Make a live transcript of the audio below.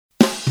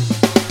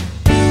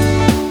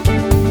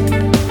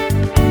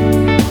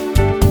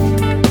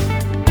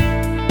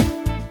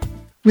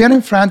We are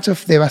in front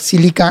of the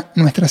Basílica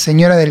Nuestra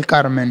Señora del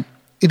Carmen.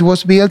 It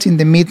was built in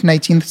the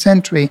mid-19th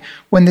century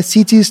when the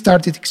city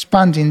started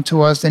expanding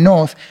towards the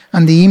north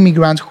and the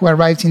immigrants who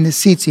arrived in the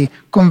city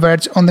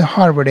converged on the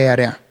harbor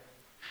area.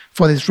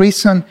 For this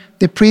reason,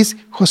 the priest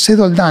José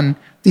Doldán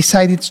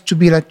decided to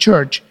build a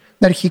church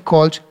that he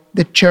called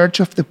the Church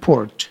of the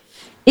Port.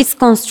 Its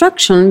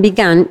construction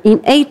began in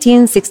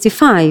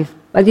 1865,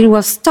 but it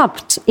was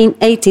stopped in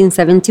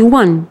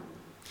 1871.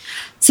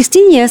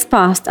 16 years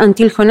passed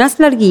until Jonás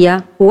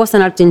Larguía, who was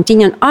an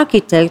Argentinian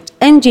architect,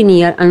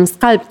 engineer, and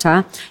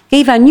sculptor,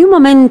 gave a new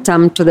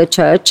momentum to the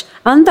church,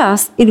 and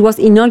thus it was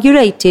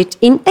inaugurated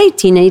in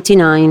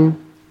 1889.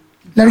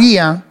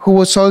 Larguía, who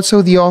was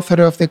also the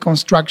author of the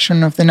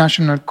construction of the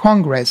National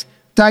Congress,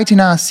 died in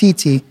our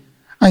city,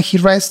 and he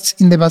rests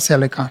in the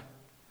Basilica.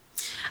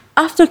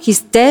 After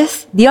his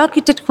death, the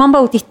architect Juan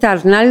Bautista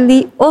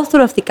Arnaldi,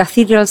 author of the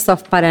cathedrals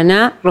of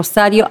Paraná,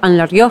 Rosario, and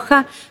La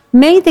Rioja,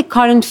 made the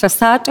current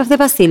facade of the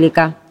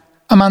basilica.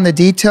 Among the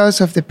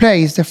details of the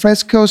place, the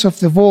frescoes of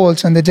the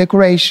walls and the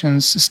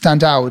decorations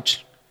stand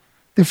out.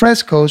 The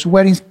frescoes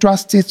were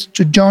entrusted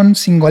to John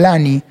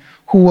Cingolani,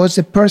 who was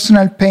the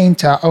personal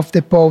painter of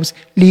the popes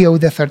Leo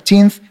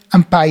XIII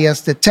and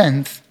Pius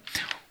X,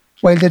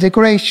 while the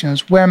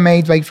decorations were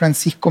made by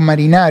Francisco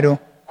Marinaro,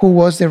 who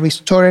was the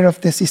restorer of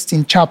the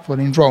Sistine Chapel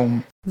in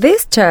Rome.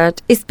 This church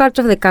is part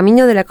of the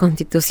Camino de la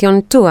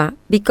Constitución tour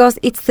because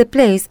it's the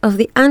place of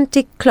the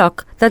antique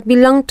clock that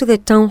belonged to the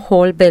town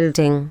hall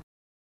building.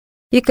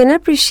 You can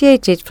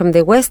appreciate it from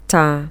the west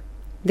tower.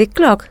 The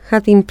clock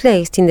had been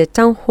placed in the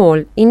town hall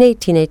in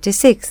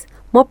 1886.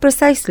 More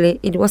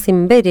precisely, it was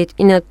embedded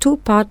in a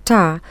two-part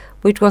tower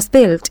which was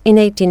built in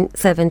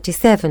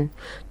 1877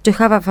 to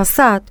have a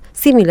facade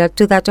similar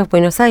to that of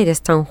Buenos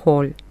Aires town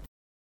hall.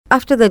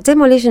 After the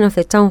demolition of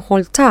the town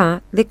hall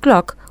tower, the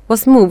clock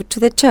was moved to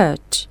the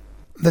church.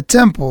 The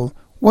temple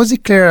was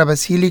declared a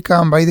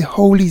basilica by the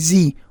Holy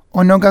See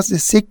on August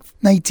 6,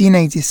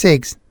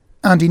 1986,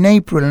 and in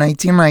April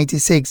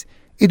 1996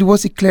 it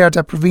was declared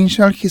a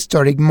provincial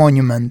historic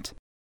monument.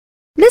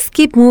 Let's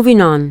keep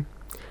moving on.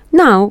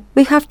 Now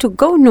we have to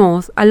go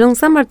north along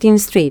San Martin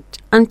Street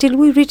until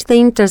we reach the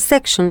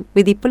intersection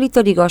with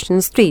Hipólito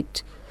Yrigoyen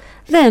Street.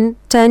 Then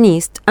turn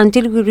east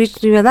until we reach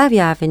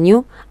Rivadavia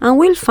Avenue and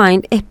we'll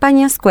find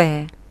España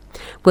Square.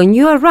 When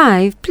you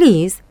arrive,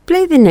 please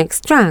play the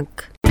next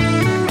track.